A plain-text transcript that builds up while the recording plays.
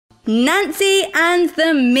Nancy and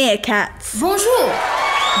the Meerkats. Bonjour.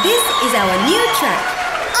 This is our new track.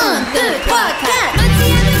 1, 2, 3, 4.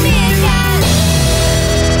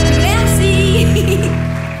 Nancy and the Meerkats.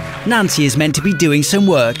 Merci. Nancy is meant to be doing some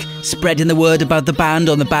work, spreading the word about the band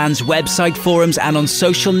on the band's website, forums and on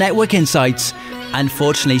social networking sites.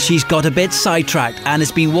 Unfortunately, she's got a bit sidetracked and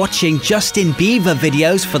has been watching Justin Beaver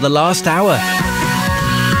videos for the last hour.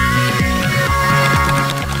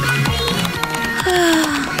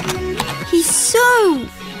 He's so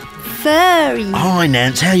furry. Hi,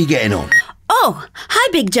 Nance. How are you getting on? Oh,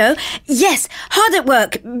 hi, Big Joe. Yes, hard at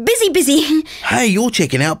work. Busy. Hey, you're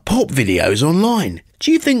checking out pop videos online.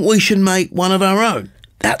 Do you think we should make one of our own?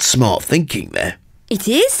 That's smart thinking there. It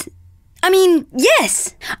is? I mean,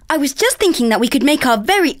 yes. I was just thinking that we could make our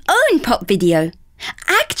very own pop video.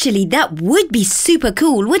 Actually, that would be super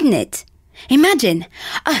cool, wouldn't it? Imagine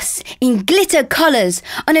us in glitter colours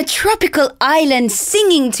on a tropical island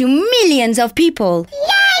singing to millions of people. Yay,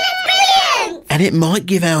 that's brilliant! And it might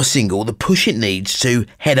give our single the push it needs to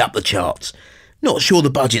head up the charts. Not sure the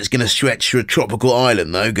budget's going to stretch to a tropical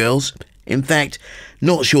island though, girls. In fact,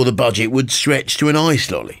 not sure the budget would stretch to an ice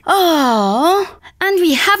lolly. Oh, and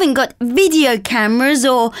we haven't got video cameras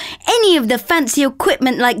or any of the fancy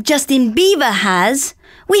equipment like Justin Beaver has.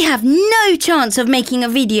 We have no chance of making a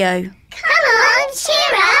video. Come on, cheer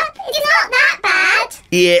up. It's not that bad.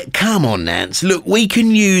 Yeah, come on, Nance. Look, we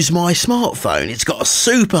can use my smartphone. It's got a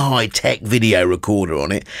super high-tech video recorder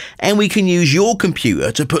on it, and we can use your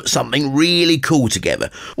computer to put something really cool together.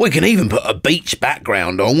 We can even put a beach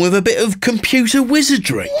background on with a bit of computer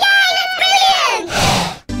wizardry. Yay,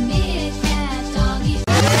 that's brilliant!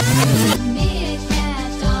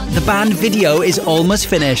 The band video is almost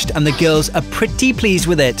finished and the girls are pretty pleased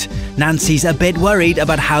with it. Nancy's a bit worried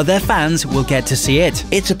about how their fans will get to see it.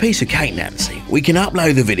 It's a piece of cake, Nancy. We can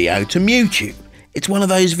upload the video to YouTube. It's one of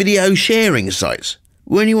those video sharing sites.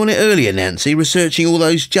 Weren't you on it earlier, Nancy, researching all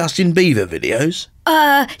those Justin Beaver videos?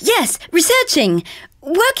 Yes, researching.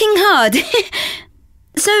 Working hard.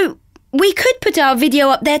 So, we could put our video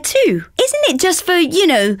up there too. Isn't it just for,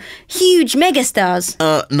 huge megastars?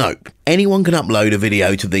 Nope. Anyone can upload a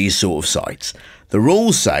video to these sort of sites. The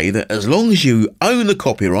rules say that as long as you own the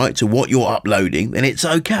copyright to what you're uploading, then it's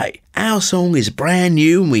okay. Our song is brand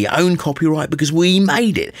new and we own copyright because we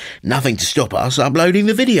made it. Nothing to stop us uploading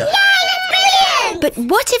the video. Yay, that's brilliant! But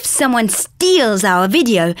what if someone steals our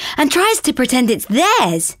video and tries to pretend it's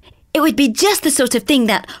theirs? It would be just the sort of thing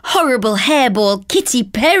that horrible hairball Katy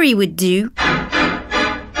Perry would do.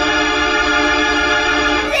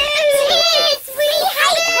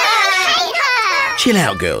 Chill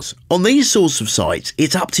out, girls. On these sorts of sites,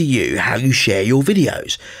 it's up to you how you share your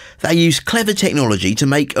videos. They use clever technology to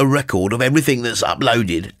make a record of everything that's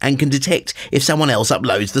uploaded and can detect if someone else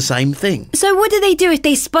uploads the same thing. So what do they do if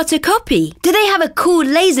they spot a copy? Do they have a cool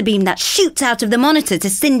laser beam that shoots out of the monitor to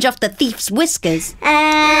singe off the thief's whiskers?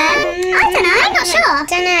 I don't know, I'm not sure.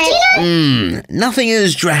 Don't know. Do you know? Nothing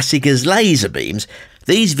as drastic as laser beams.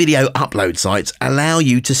 These video upload sites allow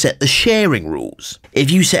you to set the sharing rules. If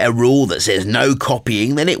you set a rule that says no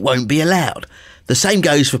copying, then it won't be allowed. The same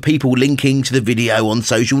goes for people linking to the video on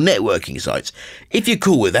social networking sites. If you're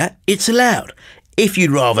cool with that, it's allowed. If you'd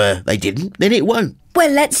rather they didn't, then it won't. Well,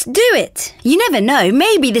 let's do it. You never know,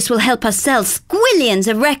 maybe this will help us sell squillions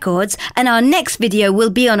of records and our next video will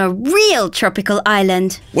be on a real tropical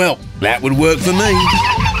island. Well, that would work for me.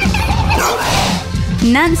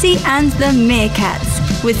 Nancy and the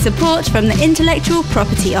Meerkats, with support from the Intellectual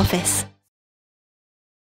Property Office.